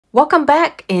Welcome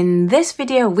back. In this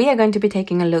video, we are going to be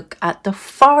taking a look at the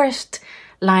forest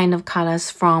line of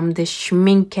colors from the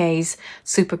Schmincke's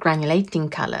super granulating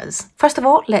colors. First of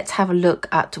all, let's have a look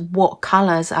at what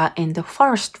colors are in the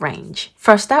forest range.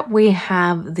 First up, we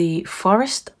have the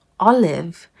forest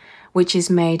olive, which is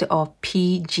made of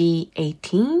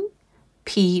PG18,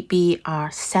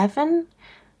 PBR7,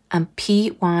 and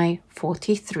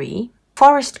PY43.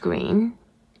 Forest green,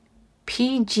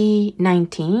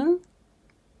 PG19,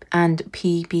 and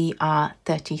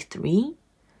PBR33.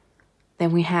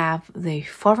 Then we have the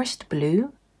forest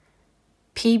blue,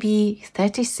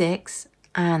 PB36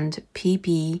 and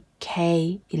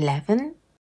PBK11.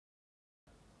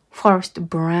 Forest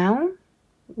brown,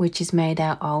 which is made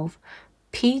out of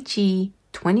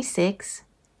PG26,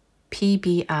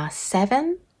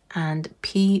 PBR7 and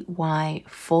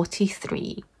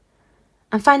PY43.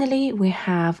 And finally, we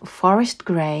have forest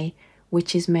grey,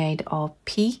 which is made of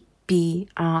PBR7,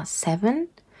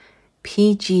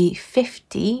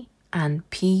 PG50 and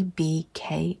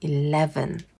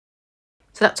PBK11.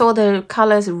 So that's all the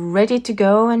colors ready to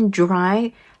go and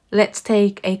dry. Let's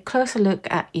take a closer look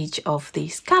at each of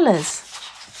these colors.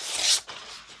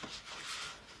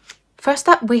 First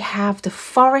up, we have the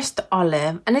forest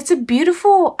olive, and it's a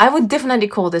beautiful, I would definitely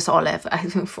call this olive.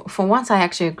 For once, I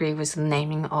actually agree with the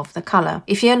naming of the color.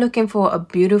 If you're looking for a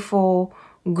beautiful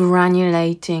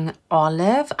granulating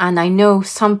olive, and I know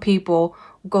some people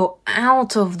go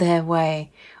out of their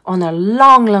way on a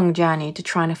long journey to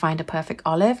try to find a perfect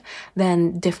olive,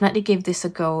 then definitely give this a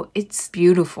go. It's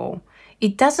beautiful.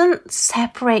 It doesn't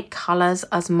separate colors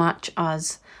as much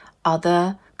as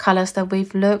other colors that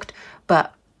we've looked,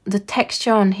 but the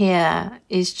texture on here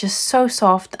is just so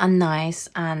soft and nice,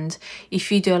 and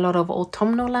if you do a lot of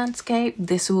autumnal landscape,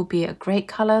 this will be a great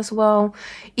color as well.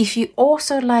 If you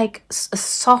also like a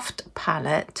soft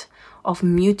palette of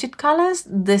muted colors,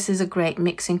 this is a great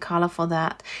mixing color for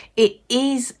that. It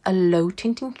is a low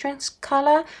tinting strength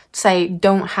color, so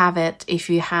don't have it if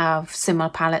you have similar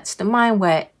palettes to mine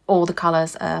where all the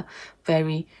colors are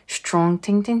very strong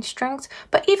tinting strengths.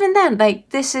 But even then, like,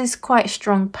 this is quite a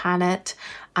strong palette,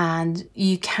 and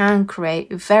you can create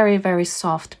a very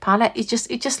soft palette. It's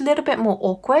just a little bit more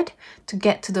awkward to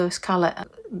get to those color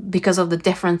because of the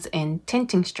difference in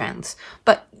tinting strengths,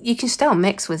 but you can still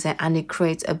mix with it and it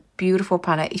creates a beautiful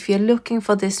palette. If you're looking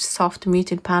for this soft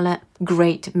muted palette,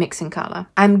 great mixing color.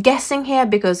 I'm guessing here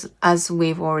because, as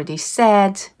we've already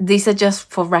said, these are just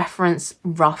for reference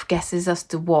rough guesses as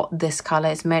to what this color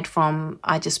is made from.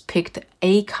 I just picked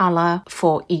a color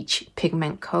for each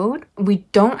pigment code. We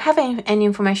don't have any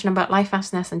information about light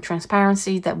fastness and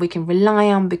transparency that we can rely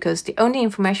on, because the only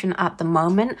information at the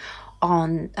moment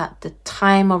at the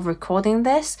time of recording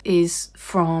this is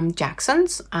from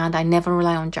Jackson's, and I never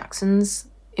rely on Jackson's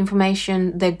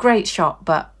information. They're great shot,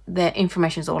 but their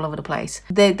information is all over the place.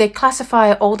 They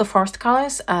classify all the forest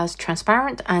colors as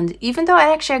transparent, and even though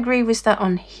I actually agree with that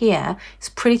on here, it's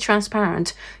pretty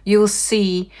transparent, you'll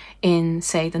see in,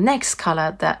 say, the next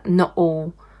color that not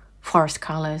all forest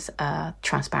colors are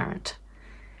transparent.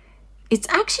 It's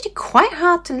actually quite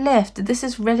hard to lift. This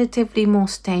is relatively more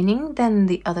staining than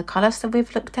the other colors that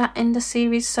we've looked at in the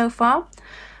series so far,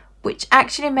 which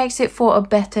actually makes it for a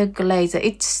better glazer.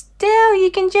 It's still,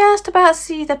 you can just about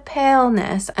see the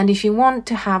paleness. And if you want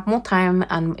to have more time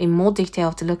and in more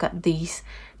detail to look at these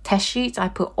test sheets, I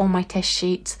put all my test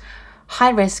sheets,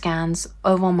 high-res scans,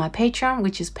 over on my Patreon,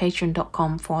 which is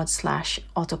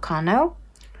patreon.com/AutoKano.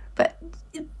 But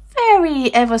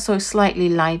very ever so slightly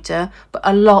lighter, but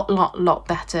a lot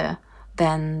better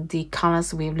than the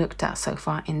colors we've looked at so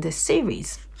far in this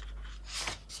series.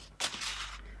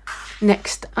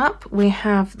 Next up, we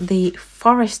have the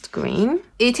forest green.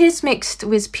 It is mixed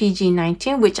with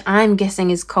PG19, which I'm guessing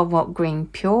is cobalt green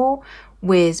pure,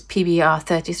 with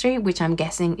PBR33, which I'm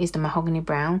guessing is the mahogany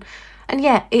brown. And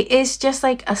yeah, it is just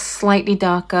like a slightly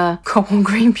darker cobalt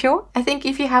green pure. I think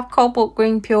if you have cobalt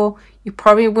green pure, you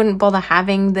probably wouldn't bother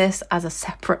having this as a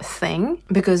separate thing,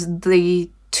 because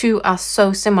the two are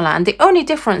so similar. And the only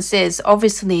difference is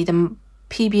obviously the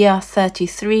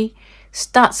PBR33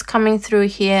 starts coming through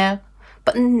here,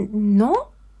 but not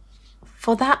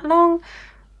for that long.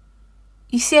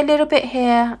 You see a little bit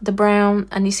here, the brown,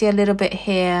 and you see a little bit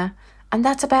here, and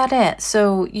that's about it.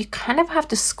 So you kind of have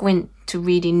to squint to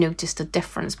really notice the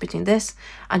difference between this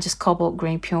and just cobalt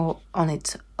green pure on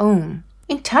its own.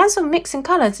 In terms of mixing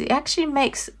colors, it actually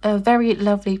makes a very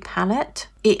lovely palette.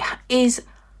 It is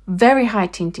very high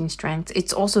tinting strength.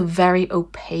 It's also very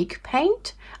opaque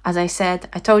paint. As I said,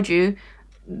 I told you,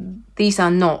 these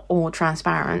are not all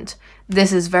transparent.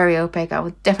 This is very opaque. I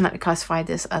would definitely classify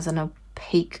this as an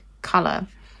opaque color.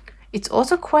 It's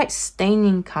also quite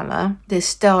staining color. There's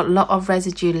still a lot of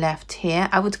residue left here.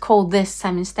 I would call this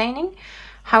semi-staining.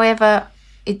 However,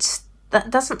 that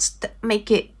doesn't make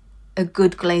it a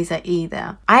good glazer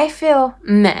either. I feel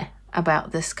meh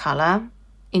about this color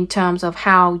in terms of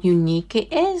how unique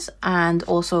it is and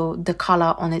also the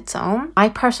color on its own. I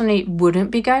personally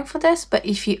wouldn't be going for this, but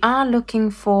if you are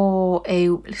looking for a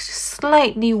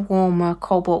slightly warmer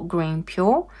cobalt green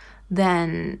pure,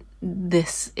 then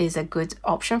this is a good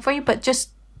option for you. But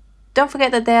just don't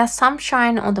forget that there are some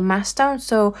shine on the matte stone,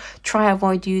 so try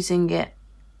avoid using it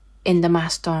in the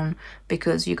matte stone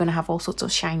because you're going to have all sorts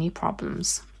of shiny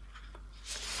problems.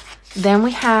 Then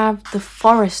we have the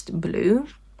forest blue.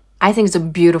 I think it's a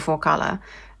beautiful color.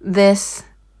 This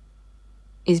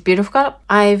is beautiful color.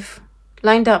 I've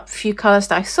lined up a few colors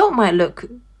that I thought might look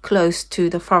close to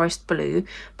the forest blue,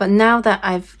 but now that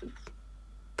I've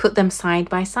put them side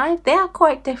by side, they are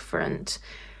quite different.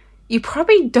 You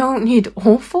probably don't need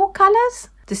all 4 colors.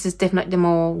 This is definitely the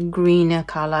more greener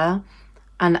color,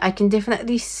 and I can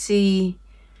definitely see.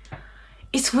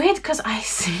 It's weird because I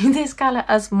see this color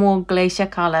as more glacier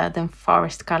color than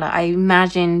forest color. I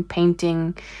imagine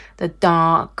painting the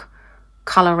dark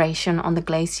coloration on the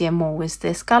glacier more with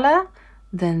this color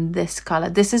than this color.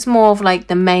 This is more of like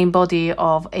the main body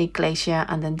of a glacier,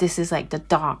 and then this is like the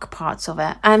dark parts of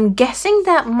it. I'm guessing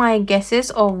that my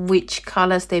guesses of which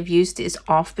colors they've used is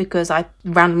off because I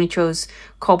randomly chose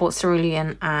cobalt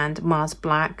cerulean and Mars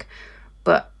black,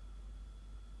 but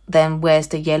then where's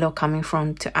the yellow coming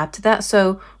from to add to that?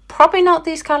 So probably not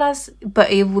these colors, but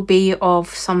it would be of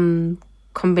some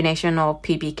combination of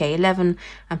PBK11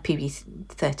 and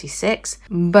PB36,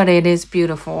 but it is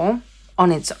beautiful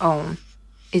on its own.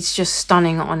 It's just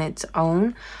stunning on its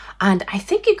own, and I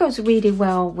think it goes really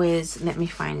well with, let me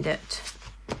find it,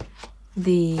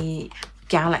 the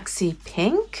Galaxy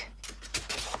Pink.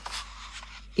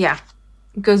 Yeah,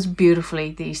 it goes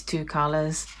beautifully, these 2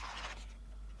 colors.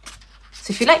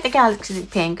 So if you like the Galaxy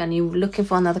Pink and you're looking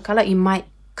for another color, you might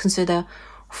consider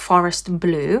Forest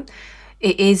Blue.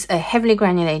 It is a heavily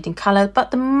granulating color,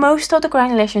 but the most of the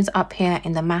granulation is up here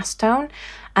in the matte tone,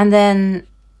 and then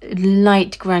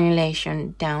light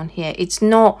granulation down here. It's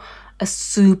not a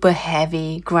super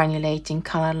heavy granulating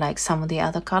color like some of the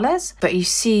other colors, but you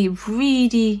see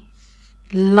really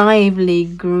lively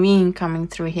green coming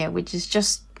through here, which is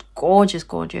just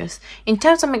gorgeous. In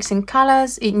terms of mixing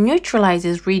colors, it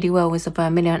neutralizes really well with the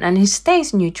vermilion, and it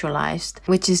stays neutralized,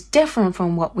 which is different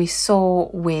from what we saw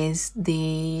with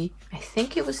the, I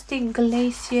think it was the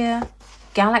Glacier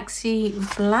Galaxy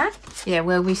Black, yeah,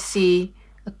 where we see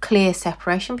a clear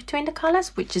separation between the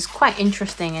colors, which is quite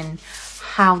interesting in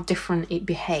how different it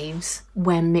behaves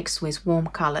when mixed with warm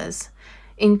colors.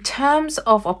 In terms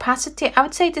of opacity, I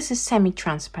would say this is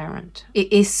semi-transparent.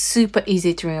 It is super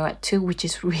easy to react to, which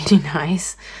is really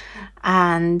nice.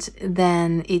 And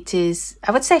then it is,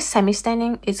 I would say,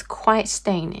 semi-staining. It's quite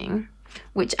staining,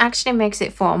 which actually makes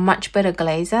it for a much better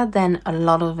glazer than a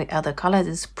lot of the other colors.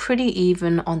 It's pretty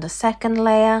even on the second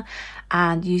layer,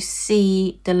 and you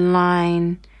see the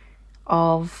line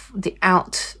of the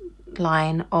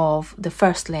outline of the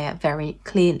first layer very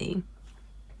clearly.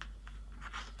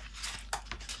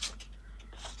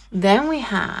 Then we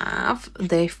have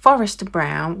the forest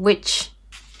brown, which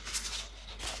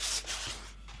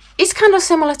is kind of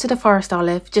similar to the forest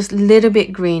olive, just a little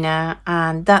bit greener,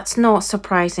 and that's not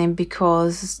surprising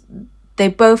because they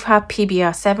both have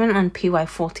PBR7 and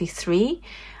PY43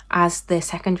 as their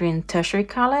secondary and tertiary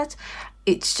colors.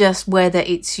 It's just whether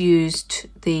it's used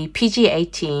the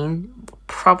PG18,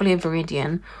 probably a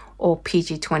Viridian, or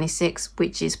PG26,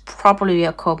 which is probably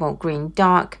a cobalt green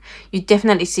dark. You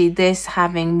definitely see this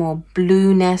having more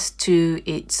blueness to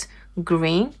its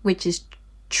green, which is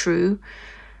true,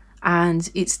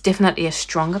 and it's definitely a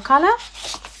stronger color,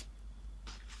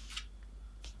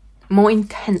 more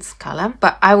intense color.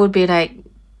 But I would be like,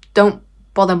 don't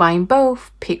bother buying both,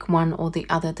 pick one or the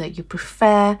other that you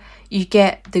prefer. You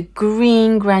get the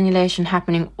green granulation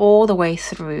happening all the way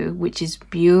through, which is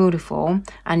beautiful,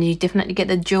 and you definitely get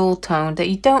the jewel tone that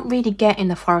you don't really get in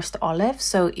the forest olive.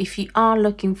 So if you are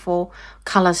looking for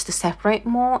colors to separate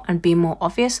more and be more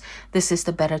obvious, this is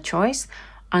the better choice,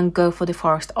 and go for the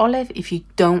forest olive if you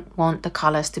don't want the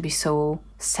colors to be so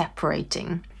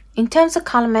separating. In terms of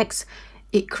color mix,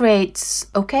 it creates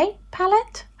okay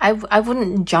palette. I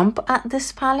wouldn't jump at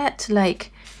this palette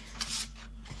like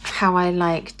how I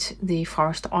liked the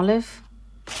forest olive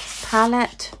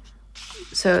palette.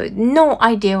 So no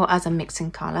ideal as a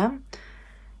mixing color.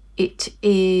 It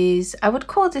is, I would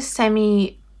call this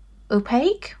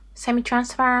semi-opaque,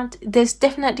 semi-transparent. There's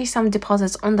definitely some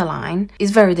deposits on the line.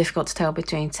 It's very difficult to tell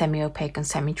between semi-opaque and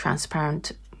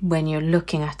semi-transparent when you're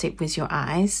looking at it with your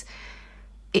eyes.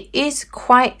 It is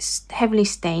quite heavily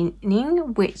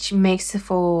staining, which makes it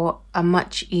for a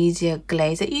much easier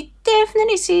glaze. You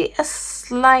definitely see a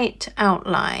slight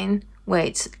outline where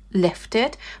it's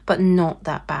lifted, but not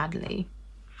that badly.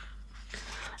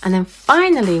 And then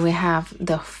finally we have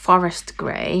the forest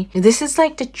grey. This is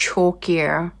like the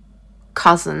chalkier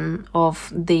cousin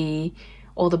of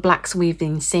all the blacks we've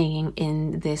been seeing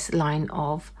in this line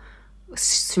of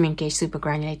Schmincke super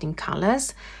granulating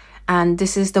colors. And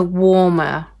this is the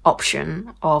warmer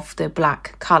option of the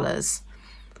black colors.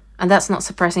 And that's not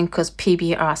surprising because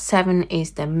PBR7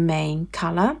 is the main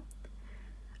color.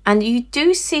 And you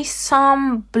do see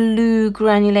some blue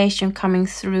granulation coming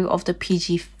through of the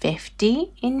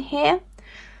PG50 in here.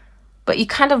 But you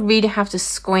kind of really have to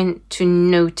squint to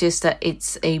notice that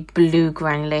it's a blue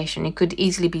granulation. It could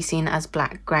easily be seen as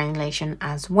black granulation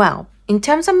as well. In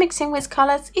terms of mixing with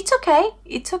colors, it's okay.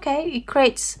 It's okay. It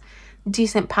creates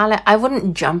decent palette. I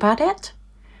wouldn't jump at it,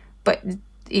 but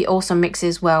it also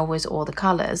mixes well with all the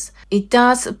colors. It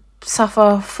does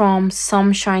suffer from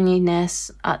some shininess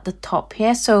at the top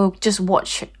here, so just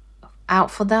watch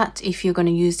out for that if you're going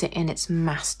to use it in its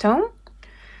mass tone.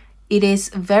 It is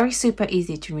very super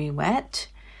easy to re-wet,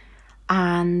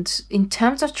 and in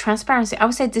terms of transparency, I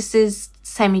would say this is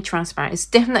semi-transparent. It's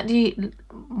definitely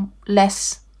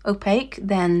less opaque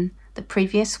than the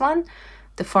previous one,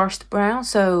 the forest brown.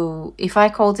 So if I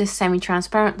call this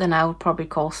semi-transparent, then I would probably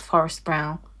call forest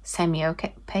brown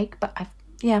semi-opaque, but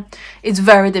yeah, it's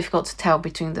very difficult to tell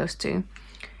between those two.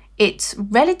 It's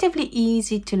relatively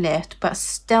easy to lift, but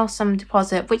still some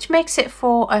deposit, which makes it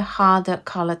for a harder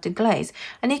color to glaze.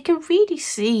 And you can really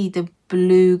see the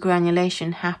blue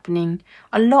granulation happening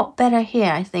a lot better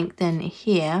here, I think, than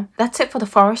here. That's it for the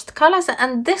forest colors.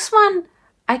 And this one,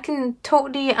 I can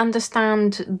totally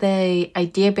understand the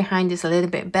idea behind this a little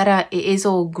bit better. It is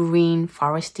all green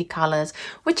foresty colors,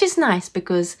 which is nice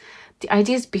because the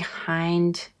ideas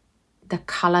behind the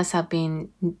colors have been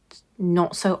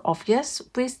not so obvious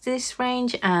with this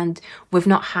range, and we've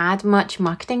not had much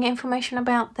marketing information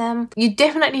about them. You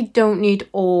definitely don't need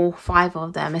all 5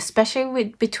 of them,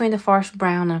 especially between the forest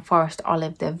brown and forest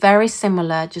olive. They're very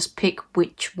similar, just pick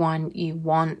which one you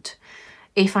want.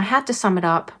 If I had to sum it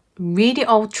up, really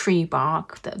old tree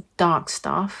bark, the dark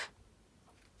stuff,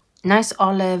 nice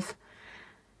olive,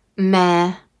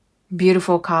 meh,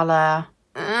 beautiful color.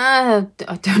 I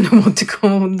don't know what to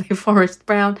call the forest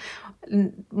brown.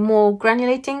 More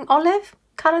granulating olive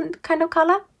kind of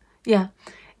color. Yeah,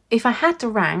 if I had to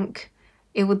rank,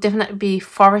 it would definitely be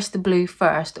forest blue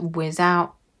first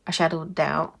without a shadow of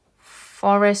doubt,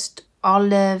 forest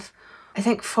olive, I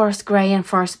think forest grey and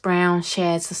forest brown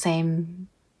shares the same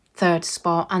 3rd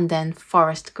spot, and then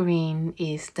forest green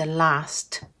is the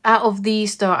last. Out of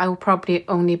these though, I will probably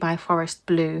only buy forest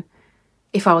blue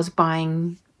if I was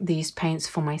buying these paints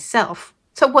for myself.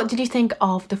 So what did you think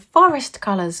of the forest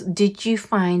colors? Did you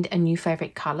find a new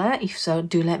favorite color? If so,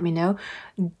 do let me know.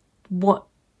 What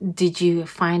did you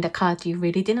find a color that you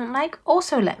really didn't like?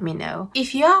 Also let me know.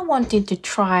 If you are wanting to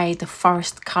try the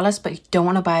forest colors but you don't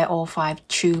want to buy all 5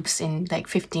 tubes in like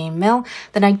 15ml,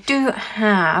 then I do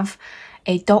have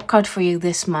a dot card for you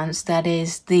this month that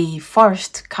is the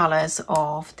forest colors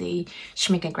of the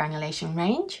Schmincke granulation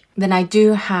range. Then I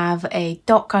do have a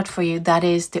dot card for you that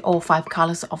is the all 5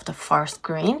 colors of the forest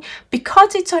green.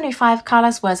 Because it's only 5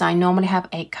 colors, whereas I normally have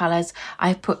 8 colors,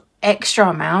 I put extra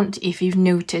amount if you've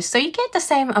noticed, so you get the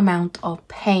same amount of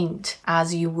paint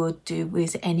as you would do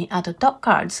with any other dot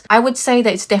cards. I would say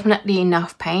that it's definitely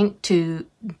enough paint to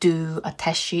do a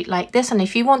test sheet like this, and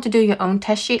if you want to do your own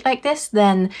test sheet like this,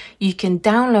 then you can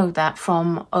download that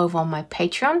from over on my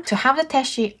Patreon. To have the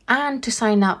test sheet and to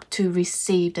sign up to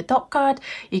receive the dot card,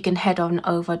 you can head on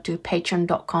over to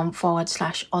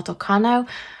patreon.com/AutoKano.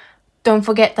 Don't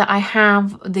forget that I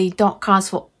have the dot cards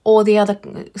for all the other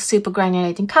super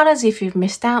granulating colors if you've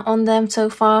missed out on them so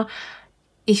far.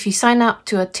 If you sign up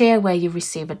to a tier where you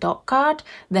receive a dot card,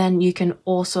 then you can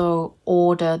also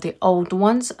order the old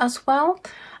ones as well,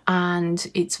 and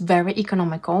it's very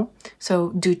economical,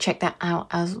 so do check that out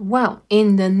as well.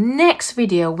 In the next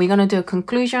video, we're going to do a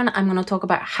conclusion. I'm going to talk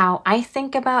about how I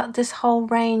think about this whole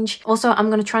range. Also,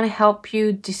 I'm going to try to help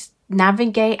you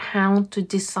navigate how to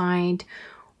decide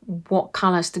what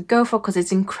colors to go for, because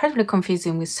it's incredibly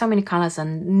confusing with so many colors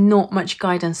and not much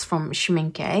guidance from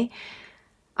Schmincke.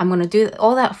 I'm going to do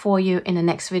all that for you in the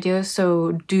next video,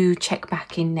 so do check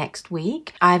back in next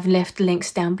week. I've left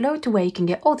links down below to where you can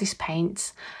get all these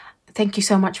paints. Thank you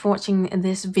so much for watching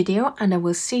this video, and I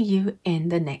will see you in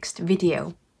the next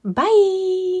video.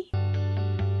 Bye!